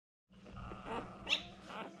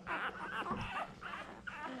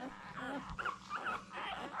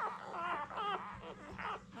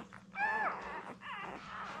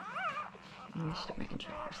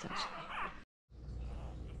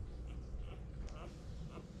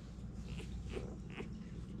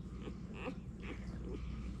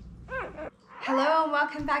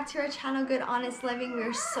welcome back to our channel, Good Honest Living.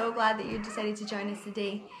 We're so glad that you decided to join us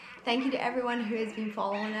today. Thank you to everyone who has been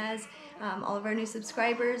following us, all of our new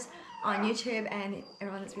subscribers on YouTube and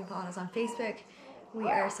everyone that's been following us on Facebook. We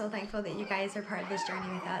are so thankful that you guys are part of this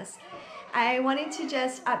journey with us. I wanted to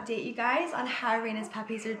just update you guys on how Raina's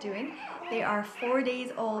puppies are doing. They are 4 days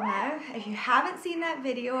old now. If you haven't seen that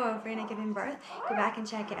video of Raina giving birth, go back and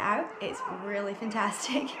check it out. It's really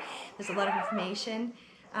fantastic. There's a lot of information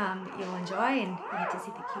that you'll enjoy, and you get to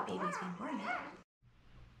see the cute babies being born.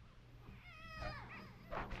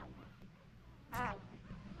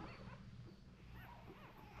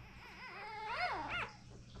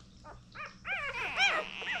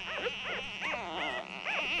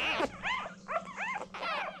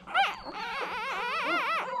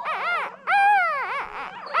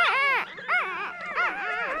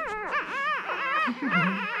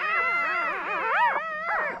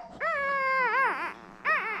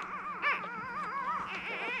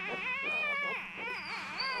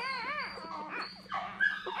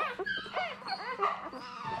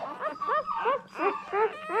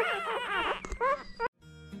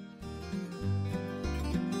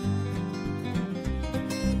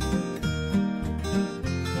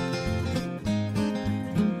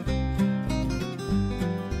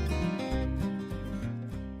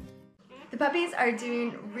 The puppies are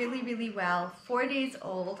doing really well, 4 days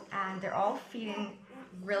old, and they're all feeding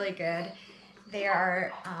really good. They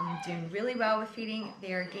are doing really well with feeding.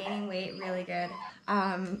 They are gaining weight really good.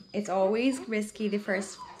 It's always risky the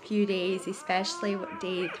first few days, especially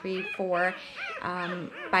day 3, 4.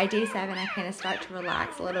 By day 7, I kind of start to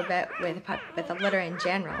relax a little bit with the litter in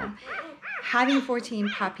general. Having 14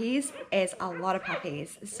 puppies is a lot of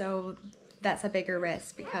puppies, so that's a bigger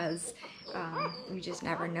risk because we just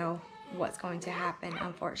never know what's going to happen,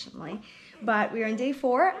 unfortunately. But we're on day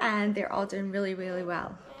 4 and they're all doing really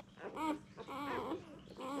well.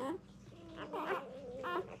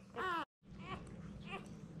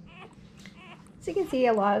 So you can see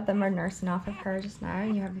a lot of them are nursing off of her just now,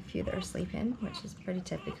 and you have a few that are sleeping, which is pretty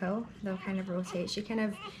typical. They'll kind of rotate. She kind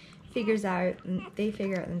of figures out, and they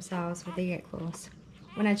figure out themselves when they get close.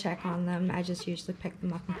 When I check on them, I just usually pick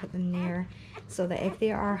them up and put them near so that if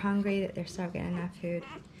they are hungry, that they're still getting enough food.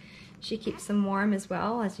 She keeps them warm as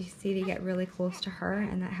well. As you see, they get really close to her,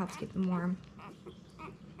 and that helps keep them warm.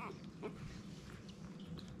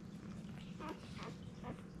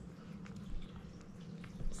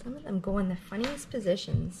 Some of them go in the funniest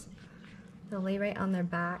positions. They'll lay right on their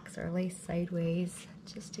backs or lay sideways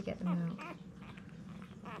just to get the milk.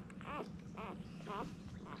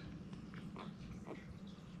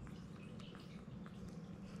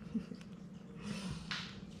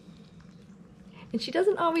 And she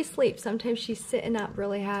doesn't always sleep. Sometimes she's sitting up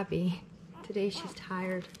really happy. Today she's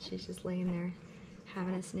tired. She's just laying there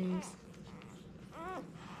having a snooze.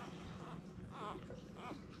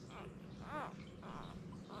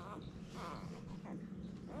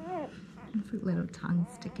 With her little tongue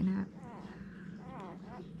sticking out.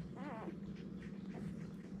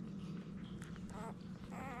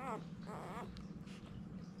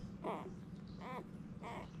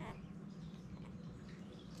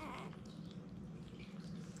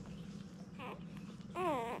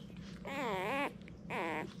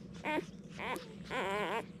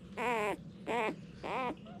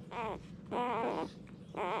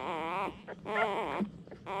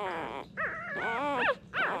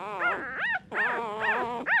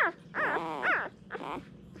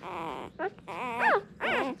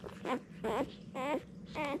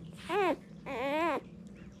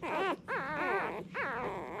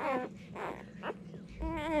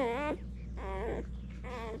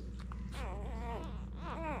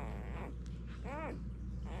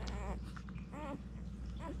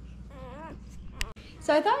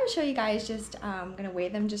 So I thought I would show you guys just, I'm going to weigh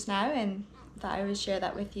them just now, and thought I would share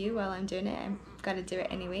that with you while I'm doing it. I've got to do it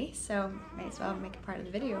anyway, so might as well make it part of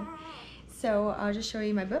the video. So I'll just show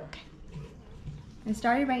you my book. I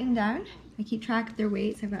started writing down. I keep track of their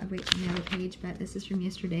weights. I've got a weight on the other page, but this is from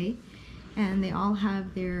yesterday. And they all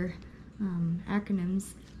have their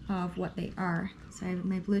acronyms of what they are. So I have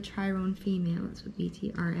my blue trirone female, that's what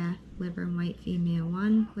BTRF, liver and white female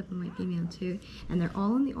 1, liver and white female 2, and they're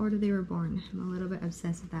all in the order they were born. I'm a little bit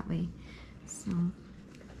obsessive that way. So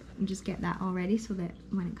I just get that all ready so that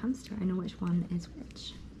when it comes to it, I know which one is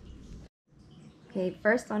which. Okay,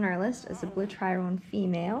 first on our list is a blue trirone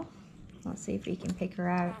female. Let's see if we can pick her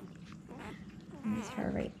out. That's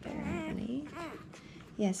her right there, I believe.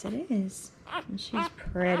 Yes, it is. And she's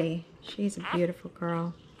pretty. She's a beautiful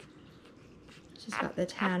girl. She's got the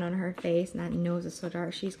tan on her face, and that nose is so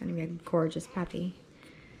dark. She's going to be a gorgeous puppy.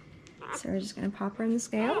 So we're just going to pop her in the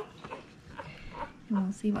scale. And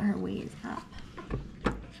we'll see what her weight is up.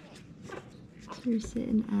 So we're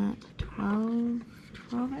sitting at 12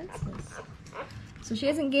 ounces. So she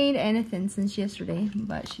hasn't gained anything since yesterday,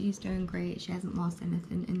 but she's doing great. She hasn't lost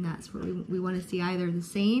anything, and that's what we want to see, either the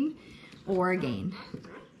same or a gain.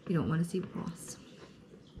 You don't want to see loss.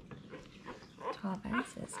 12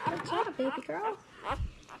 ounces. Good job, baby girl.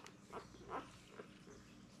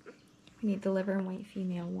 We need the liver and white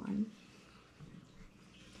female one.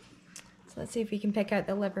 So let's see if we can pick out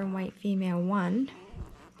the liver and white female one.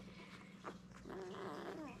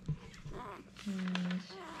 And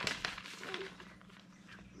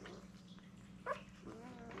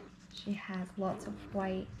she has lots of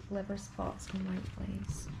white liver spots and white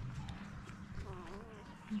flays.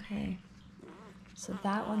 Okay, so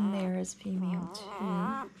that one there is female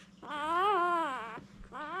 2.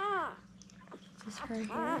 Is this her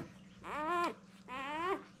here?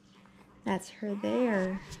 That's her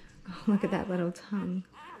there. Oh, look at that little tongue.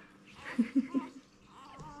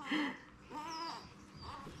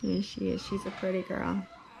 Here she is. She's a pretty girl.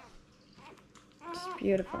 Just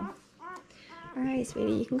beautiful. All right,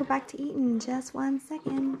 sweetie, you can go back to eating. Just 1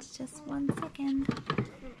 second. Just 1 second.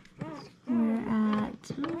 We're at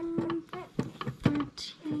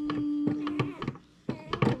 13.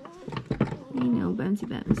 You know, bouncy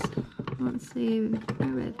bounce. Let's see,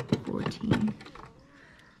 we're at 14.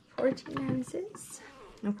 14 ounces.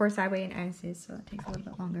 And of course, I weigh in ounces, so it takes a little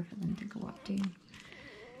bit longer for them to go up too.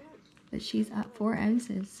 But she's at 4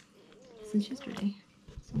 ounces since yesterday,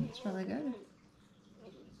 so that's really good.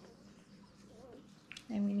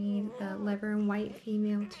 And we need the liver and white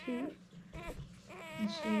female 2. And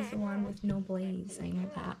she's the one with no blazing,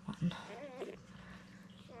 that one.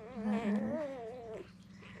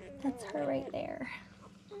 That's her right there.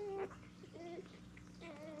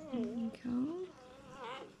 There we go.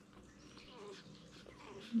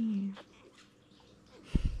 Yeah.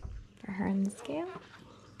 For her on the scale.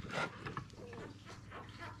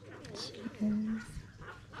 She is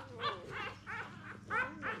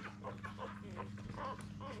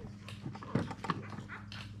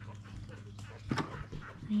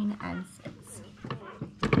 9 ounces.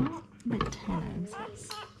 Oh, but 10 ounces.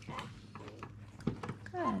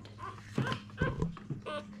 Good.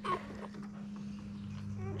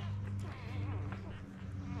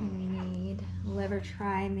 And we need liver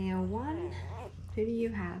tri male 1. Who do you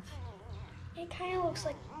have? It kind of looks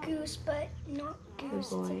like Goose, but not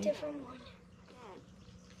Goose. It's a different one.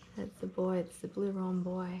 That's the boy. It's the blue roan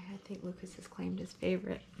boy. I think Lucas has claimed his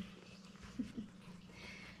favorite.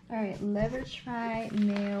 All right, liver tri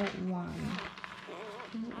male 1.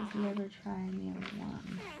 Who is liver tri male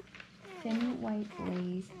 1? Thin white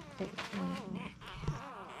blaze, thick white neck.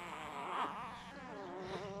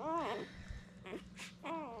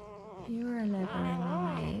 You are liver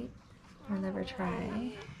white, or liver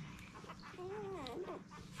tri.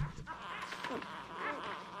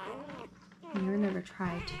 You're liver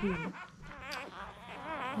tri 2.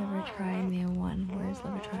 Liver tri male 1. Where's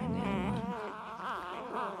liver tri male 1?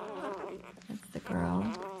 That's the girl.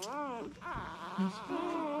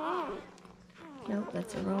 Nope,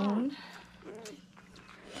 that's a roan.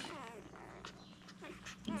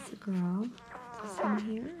 That's a girl. Is this one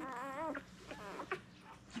here?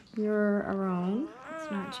 You're a roan.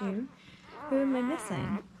 It's not you. Who am I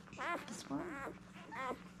missing? This one?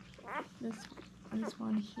 This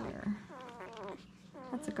one here.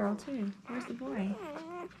 That's a girl too. Where's the boy?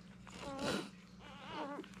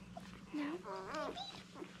 No.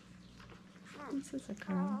 This is a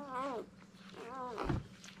girl.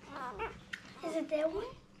 Is it that one?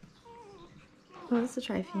 Oh, this is a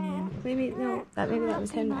tri-female. Maybe that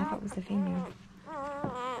was him. I thought it was the female.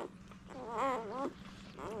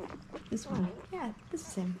 This one. Yeah, this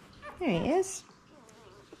is him. There he is.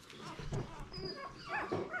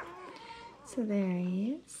 So there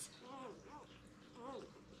he is.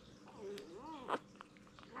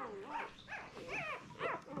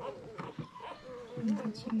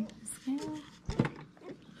 Get you the scale.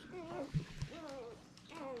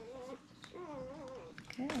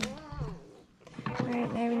 Good. Alright,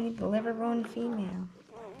 now we need the liver roan female.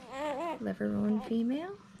 Liver roan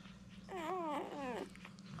female.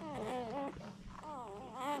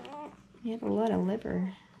 You have a lot of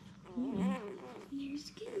liver.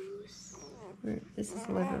 Here's Goose. This is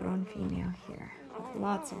the liver roan female here. With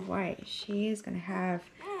lots of white. She is going to have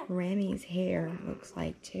Remy's hair, looks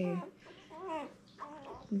like, too.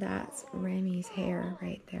 That's Remy's hair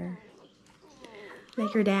right there.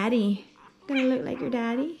 Like your daddy. Gonna look like your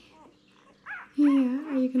daddy? Yeah,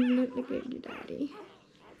 are you gonna look like your daddy?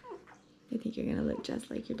 I think you're gonna look just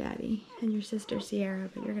like your daddy and your sister Sierra,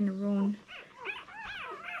 but you're gonna roan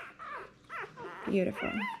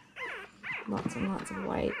Beautiful. Lots and lots of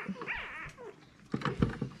white.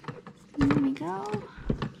 There we go.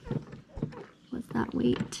 What's that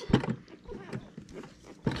weight?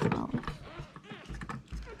 12.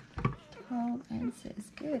 12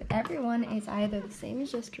 ounces. Good. Everyone is either the same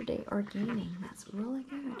as yesterday or gaining. That's really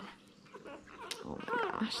good. Oh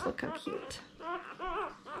my gosh, look how cute.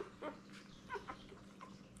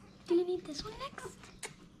 Do you need this one next?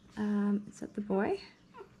 Is that the boy?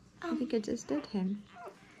 I think I just did him.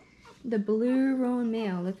 The blue roan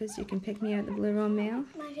male. Lucas, you can pick me out the blue roan male.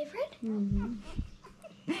 My favorite? Mm-hmm.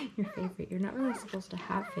 Your favorite. You're not really supposed to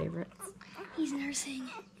have favorites. He's nursing.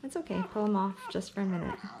 It's okay. Pull them off just for a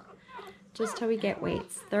minute. Just till we get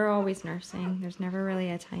weights. They're always nursing. There's never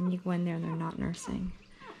really a time you go in there and they're not nursing.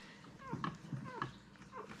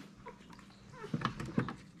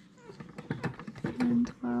 And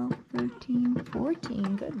 12, 13,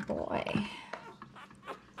 14. Good boy.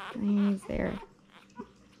 He's there.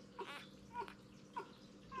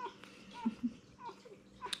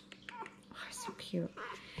 So cute.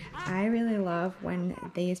 I really love when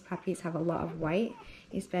these puppies have a lot of white,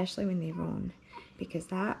 especially when they roan, because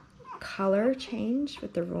that color change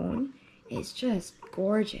with the roan is just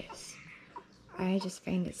gorgeous. I just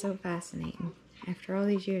find it so fascinating. After all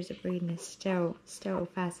these years of breeding, it still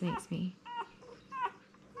fascinates me.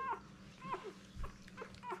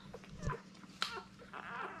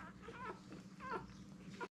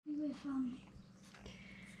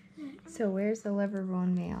 So where's the liver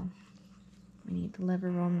roan male? We need the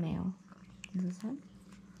liver roan male. Is this him?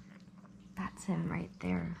 That's him right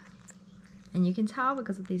there. And you can tell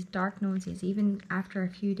because of these dark noses, even after a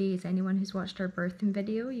few days, anyone who's watched our birthing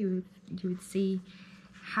video, you would see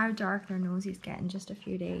how dark their noses get in just a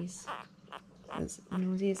few days. Those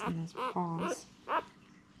noses and his paws.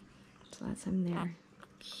 So that's him there.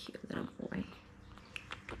 Cute little boy.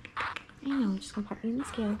 I know, just gonna pop you in the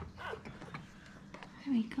scale.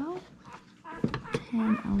 There we go.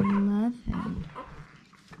 10, 11.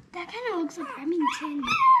 That kind of looks like Remington.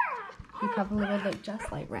 You probably would look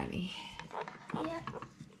just like Remy. Yeah.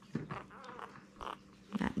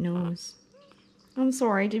 That nose. I'm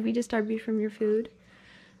sorry, did we disturb you from your food?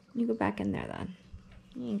 You go back in there then.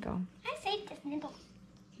 There you go. I saved this nibble.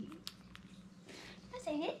 I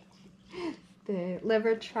saved it. The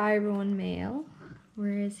liver tri-roan male.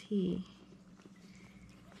 Where is he?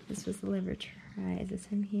 This was the liver tri. Is this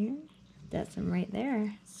him here? That's him right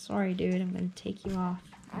there. Sorry, dude. I'm going to take you off.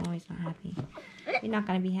 Oh, he's not happy. You're not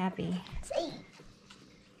going to be happy.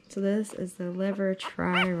 So this is the liver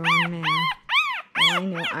tri-roan male. Oh, I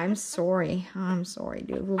know. I'm sorry. I'm sorry,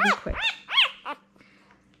 dude. We'll be quick.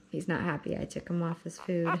 He's not happy. I took him off his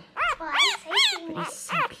food. But he's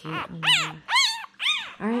so cute. Oh my god.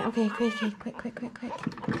 Alright, okay, quick.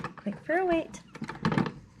 Quick for a wait.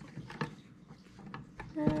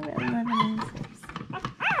 11 ounces.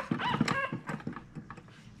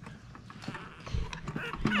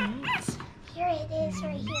 Alright. Here it is,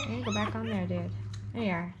 right here. Okay, go back on there, dude. There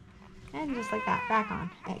you are. And just like that, back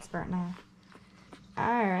on. Expert now.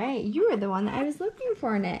 Alright, you were the one that I was looking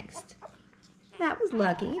for next. That was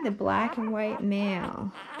lucky. The black and white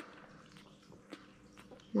male.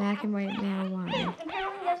 Black and white male one.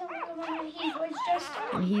 Apparently that's the one that he was just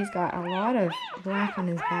on. And he's got a lot of black on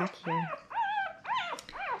his back here.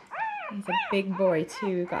 He's a big boy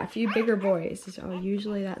too. Got a few bigger boys. So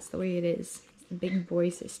usually that's the way it is. It's the big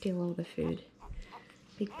boys that steal all the food.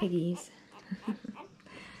 Big piggies.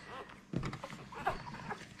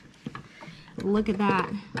 Look at that.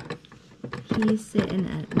 He's sitting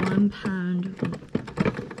at 1 pound.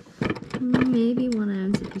 Maybe 1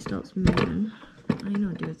 ounce if he stops moving. I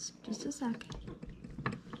know, dudes. Just a sec.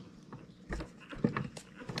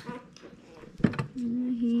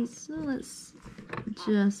 He's, let's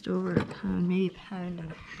just over a pound, maybe a pound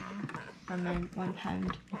and a half. From 1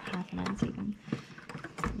 pound, half an ounce even.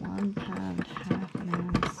 1 pound, half an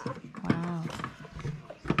ounce. Wow.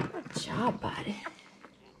 Good job, bud.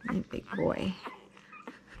 You big boy.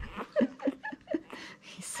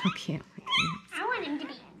 He's so cute. I want him to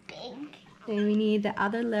be big. Then we need the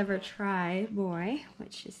other liver tri boy,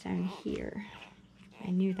 which is down here. I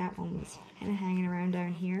knew that one was kind of hanging around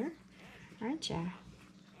down here, aren't ya?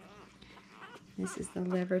 This is the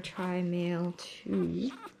liver tri male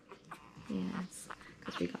 2. Yes,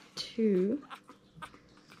 because we got 2.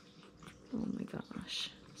 Oh my gosh,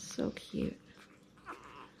 so cute.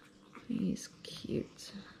 He's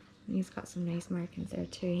cute. He's got some nice markings there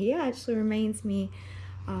too. He actually reminds me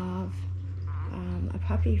of a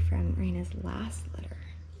puppy from Raina's last litter.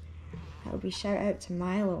 That would be shout out to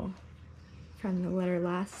Milo from the litter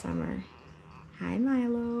last summer. Hi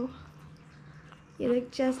Milo. You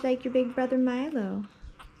look just like your big brother Milo.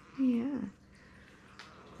 Yeah.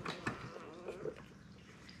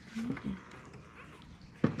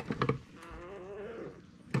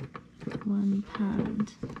 1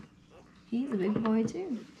 pound. He's a big boy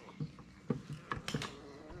too.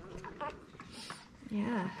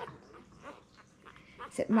 Yeah.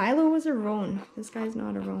 Except Milo was a roan. This guy's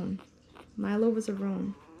not a roan. Milo was a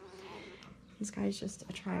roan. This guy's just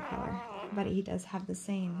a tricolor. But he does have the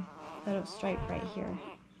same little stripe right here.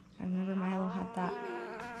 I remember Milo had that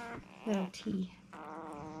little T.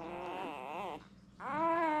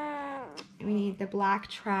 We need the black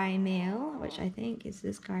tri-male, which I think is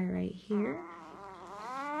this guy right here.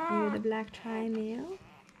 Are you the black tri-male?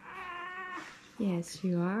 Yes,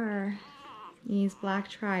 you are. He's black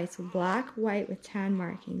tri, so black, white with tan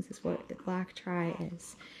markings is what the black tri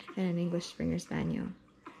is in an English Springer Spaniel.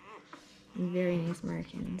 And very nice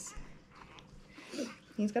markings.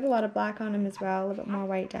 He's got a lot of black on him as well, a little bit more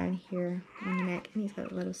white down here on the neck, and he's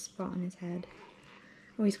got a little spot on his head.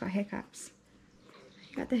 Oh, he's got hiccups.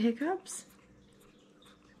 You got the hiccups?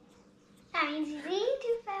 That means he's eating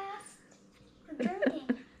too fast. We're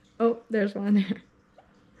drinking. Oh, there's one there.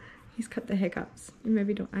 He's got the hiccups. You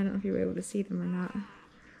maybe don't, I don't know if you were able to see them or not.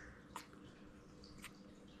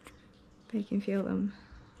 But you can feel them.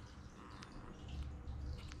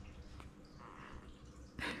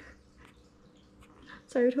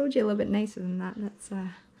 Sorry, I told you a little bit nicer than that. That's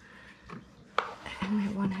in my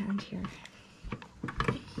one hand here.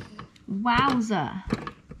 Wowza!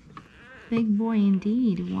 Big boy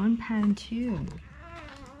indeed. 1 pound 2.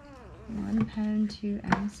 1 pound 2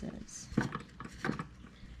 ounces.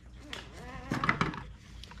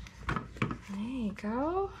 There you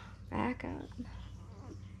go. Back up.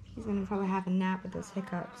 He's gonna probably have a nap with those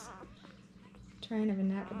hiccups. Try and have a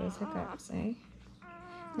nap with those hiccups, eh?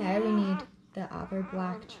 Now we need the other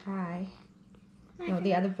black tri. No,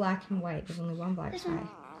 the other black and white. There's only one black tri.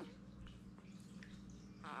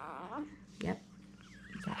 Yep.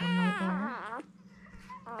 Is that one right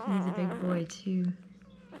there? He's a big boy too.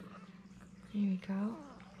 There we go.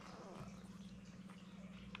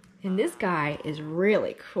 And this guy is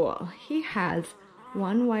really cool. He has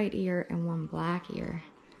 1 white ear and 1 black ear.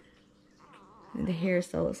 And the hair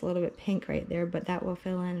still looks a little bit pink right there, but that will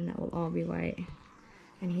fill in and that will all be white.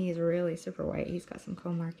 And he is really super white. He's got some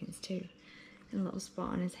comb markings too. And a little spot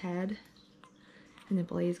on his head. And the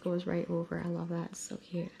blaze goes right over. I love that. It's so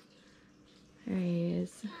cute. There he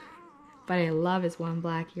is. But I love his 1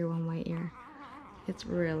 black ear, 1 white ear. It's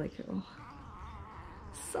really cool.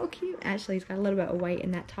 So cute. Actually, he's got a little bit of white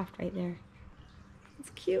in that tuft right there.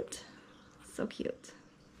 It's cute. So cute.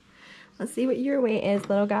 Let's see what your weight is,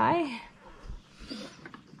 little guy.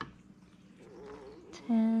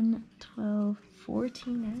 10, 12,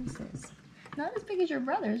 14 ounces. Not as big as your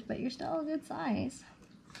brother's, but you're still a good size.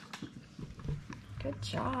 Good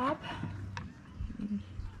job.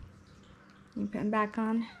 You put him back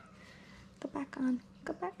on. Go back on.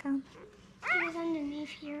 Go back on. He's underneath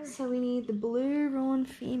here. So we need the blue roan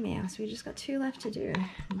female. So we just got 2 left to do.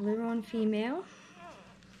 Blue roan female.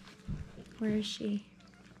 Where is she?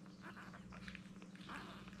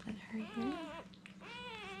 Is that her here?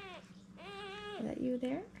 Is that you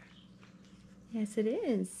there? Yes, it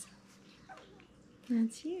is.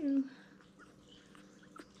 That's you.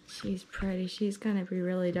 She's pretty. She's gonna be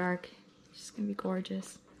really dark. She's gonna be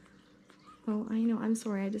gorgeous. Oh, I know. I'm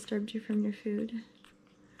sorry I disturbed you from your food.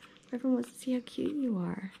 Everyone wants to see how cute you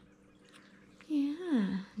are.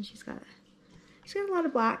 Yeah. And she's got a lot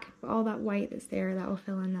of black, but all that white that's there, that will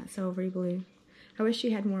fill in that silvery blue. I wish she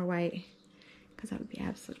had more white, because that would be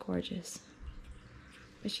absolutely gorgeous.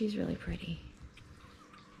 But she's really pretty.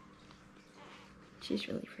 She's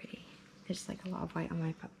really pretty. I just like a lot of white on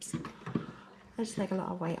my pups. I just like a lot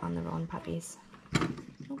of white on the roan puppies.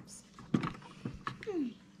 Oops.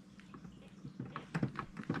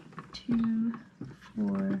 2,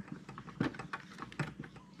 4,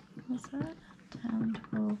 what's that? 10,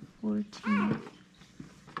 12, 14,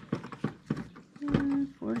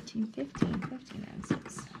 14, 15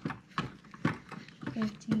 ounces.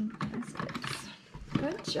 15 ounces.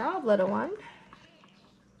 Good job, little one.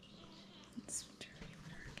 Let's try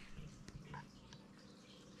her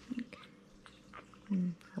again.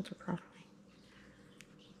 Okay. Hold her properly.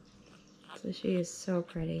 So she is so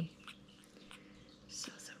pretty.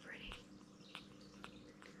 So pretty.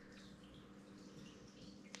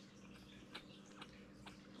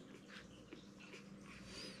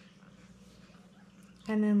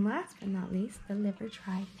 And then last but not least, the liver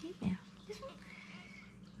tri female. This one?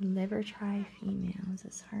 Liver tri female. Is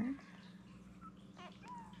this her?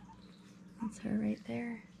 That's her right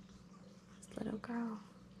there. This little girl.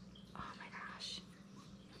 Oh my gosh.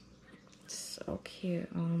 so cute.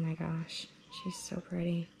 Oh my gosh. She's so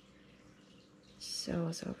pretty.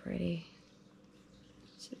 So pretty.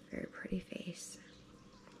 She's a very pretty face.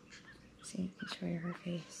 See, I can show you her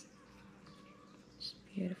face. She's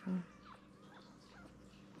beautiful.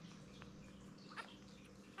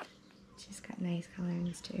 She's got nice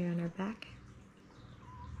colorings too on her back.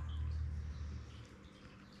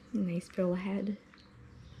 Nice full head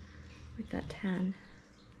with that tan.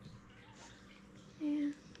 Yeah.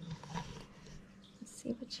 Let's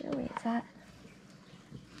see what your weight's at.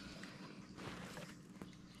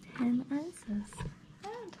 10 ounces.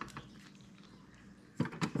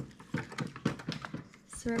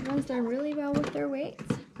 So everyone's done really well with their weights.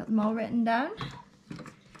 Got them all written down.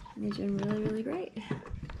 And they're doing really great.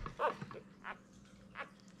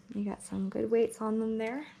 You got some good weights on them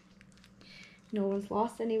there. No one's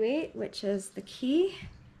lost any weight, which is the key.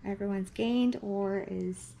 Everyone's gained or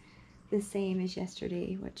is the same as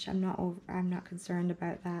yesterday, which I'm not concerned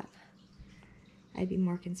about that. I'd be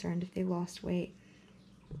more concerned if they lost weight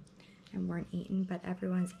and weren't eating, but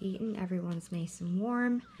everyone's eating, everyone's nice and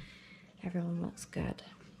warm, everyone looks good,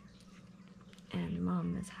 and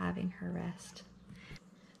Mom is having her rest.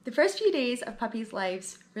 The first few days of puppies'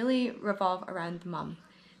 lives really revolve around the mom.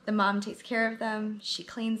 The mom takes care of them, she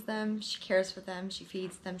cleans them, she cares for them, she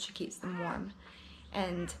feeds them, she keeps them warm.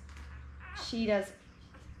 And she does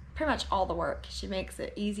pretty much all the work. She makes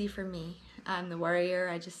it easy for me. I'm the worrier.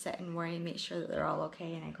 I just sit and worry and make sure that they're all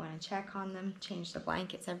okay, and I go in and check on them, change the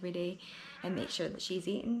blankets every day, and make sure that she's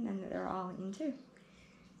eaten and that they're all eaten too.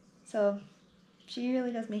 So she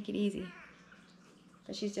really does make it easy.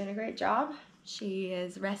 But she's doing a great job. She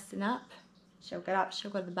is resting up. She'll get up,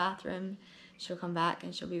 she'll go to the bathroom, she'll come back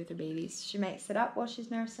and she'll be with her babies. She might sit up while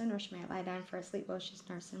she's nursing, or she might lie down for a sleep while she's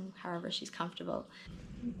nursing, however she's comfortable.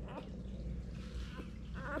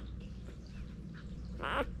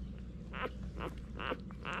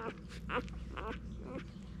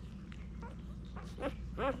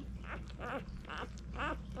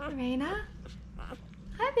 Raina?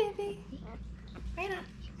 Hi, baby. Raina.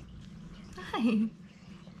 Hi.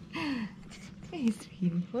 Hey,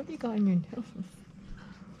 sweetie. What have you got on your nose?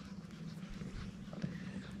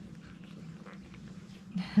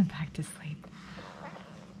 Back to sleep.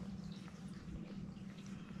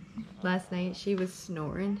 Last night she was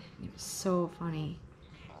snoring. It was so funny.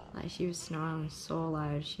 Like, she was snoring so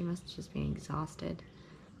loud. She must have just been exhausted.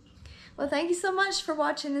 Well, thank you so much for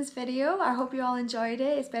watching this video. I hope you all enjoyed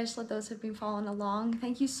it, especially those who've been following along.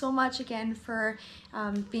 Thank you so much again for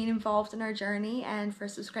being involved in our journey and for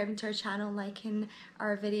subscribing to our channel, liking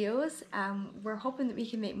our videos. We're hoping that we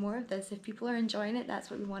can make more of this. If people are enjoying it,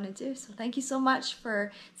 that's what we want to do. So thank you so much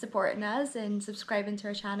for supporting us and subscribing to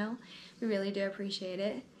our channel. We really do appreciate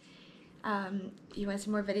it. If you want to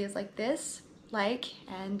see more videos like this, like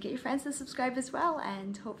and get your friends to subscribe as well,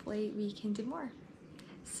 and hopefully we can do more.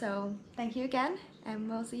 So thank you again, and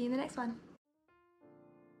we'll see you in the next one.